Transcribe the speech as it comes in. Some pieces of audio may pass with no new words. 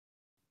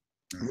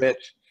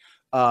which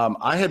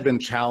I had been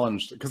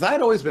challenged because I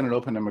had always been an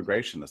open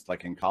immigrationist,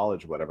 like in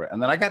college or whatever.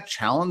 And then I got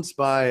challenged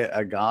by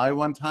a guy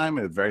one time,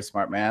 a very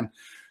smart man,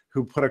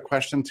 who put a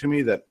question to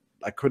me that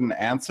I couldn't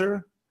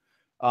answer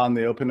on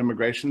the open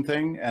immigration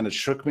thing, and it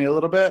shook me a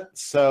little bit.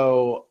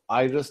 So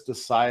I just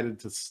decided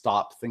to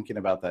stop thinking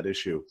about that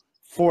issue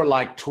for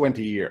like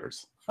 20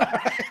 years.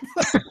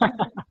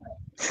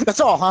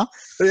 That's all, huh?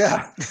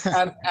 Yeah.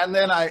 And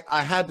then I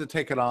had to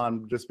take it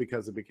on just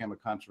because it became a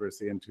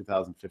controversy in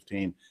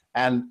 2015.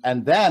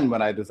 And then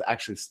when I just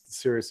actually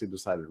seriously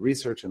decided to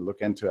research and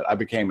look into it, I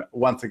became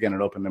once again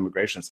an open immigrationist.